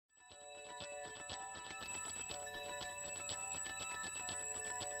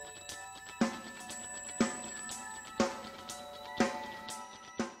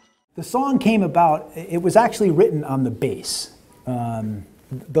The song came about, it was actually written on the bass. The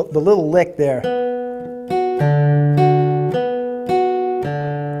little lick there,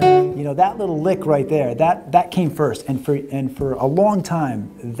 you know, that little lick right there, that came first. And for a long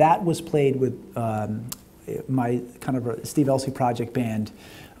time, that was played with my kind of a Steve Elci project band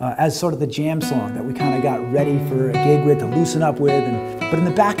as sort of the jam song that we kind of got ready for a gig with, to loosen up with. But in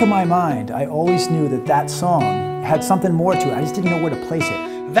the back of my mind, I always knew that that song had something more to it. I just didn't know where to place it.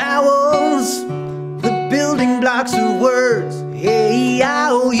 Vowels, the building blocks of words. Hey, I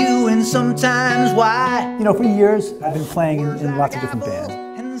owe you, and sometimes why. You know, for years, I've been playing in lots of different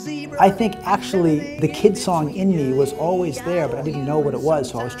bands. I think actually the kid song in me was always there, but I didn't know what it was,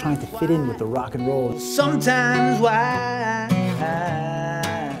 so I was trying to fit in with the rock and roll. Sometimes why.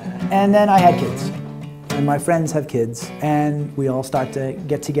 And then I had kids, and my friends have kids, and we all start to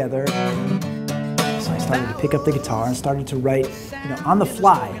get together. So I started to pick up the guitar and started to write, you know, on the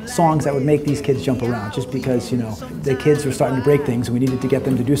fly, songs that would make these kids jump around, just because, you know, the kids were starting to break things and we needed to get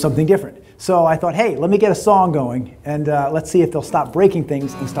them to do something different. So I thought, hey, let me get a song going, and let's see if they'll stop breaking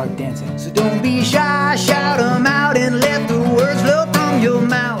things and start dancing. So don't be shy, shout them out and let the words flow from your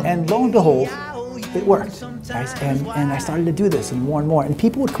mouth. And lo and behold, it worked. And I started to do this and more. And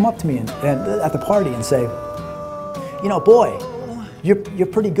people would come up to me at the party and say, you know, boy, you're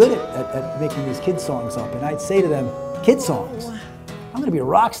pretty good at making these kid songs up. And I'd say to them, kid songs? I'm gonna be a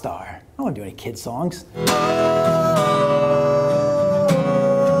rock star. I don't wanna do any kid songs.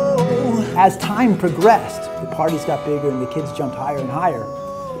 As time progressed, the parties got bigger and the kids jumped higher and higher.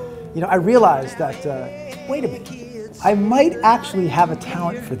 You know, I realized that, wait a minute, I might actually have a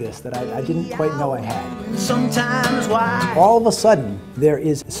talent for this that I didn't quite know I had. Sometimes why. All of a sudden, there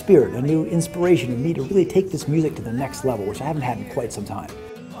is a spirit, a new inspiration in me to really take this music to the next level, which I haven't had in quite some time.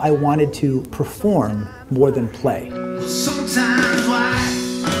 I wanted to perform more than play. Sometimes why.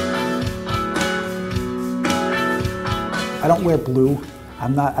 I don't wear blue. I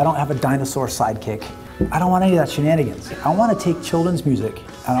don't have a dinosaur sidekick. I don't want any of that shenanigans. I want to take children's music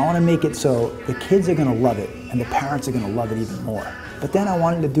and I want to make it so the kids are going to love it and the parents are going to love it even more. But then I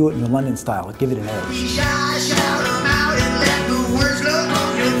wanted to do it in the London style, give it an edge.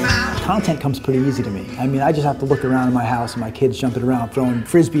 Content comes pretty easy to me. I mean, I just have to look around in my house and my kids jumping around, throwing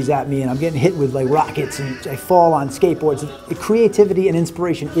frisbees at me, and I'm getting hit with like rockets, and I fall on skateboards. The creativity and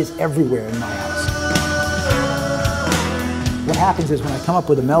inspiration is everywhere in my house. What happens is when I come up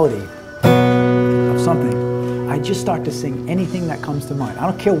with a melody of something, I just start to sing anything that comes to mind. I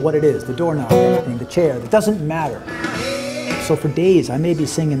don't care what it is, the doorknob, anything, the chair, it doesn't matter. So for days, I may be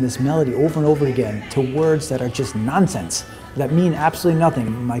singing this melody over and over again to words that are just nonsense, that mean absolutely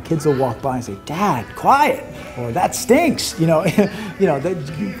nothing. My kids will walk by and say, "Dad, quiet," or "That stinks," you know,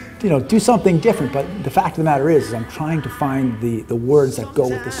 do something different. But the fact of the matter is I'm trying to find the words that go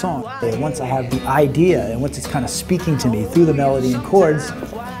with the song. And once I have the idea, and once it's kind of speaking to me through the melody and chords,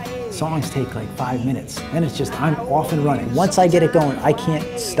 songs take like 5 minutes. And it's just, I'm off and running. Once I get it going, I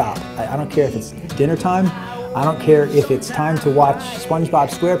can't stop. I don't care if it's dinner time. I don't care if it's time to watch SpongeBob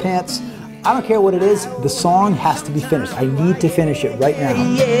SquarePants. I don't care what it is, the song has to be finished. I need to finish it right now.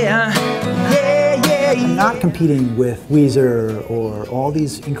 I'm not competing with Weezer or all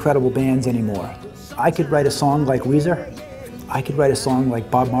these incredible bands anymore. I could write a song like Weezer. I could write a song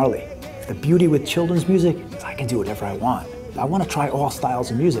like Bob Marley. The beauty with children's music is I can do whatever I want. I want to try all styles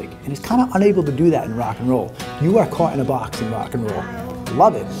of music, and it's kind of unable to do that in rock and roll. You are caught in a box in rock and roll.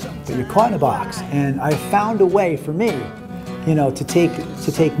 Love it, but you're caught in a box. And I found a way for me, you know, to take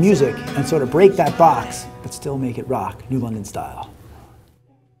music and sort of break that box, but still make it rock, New London style.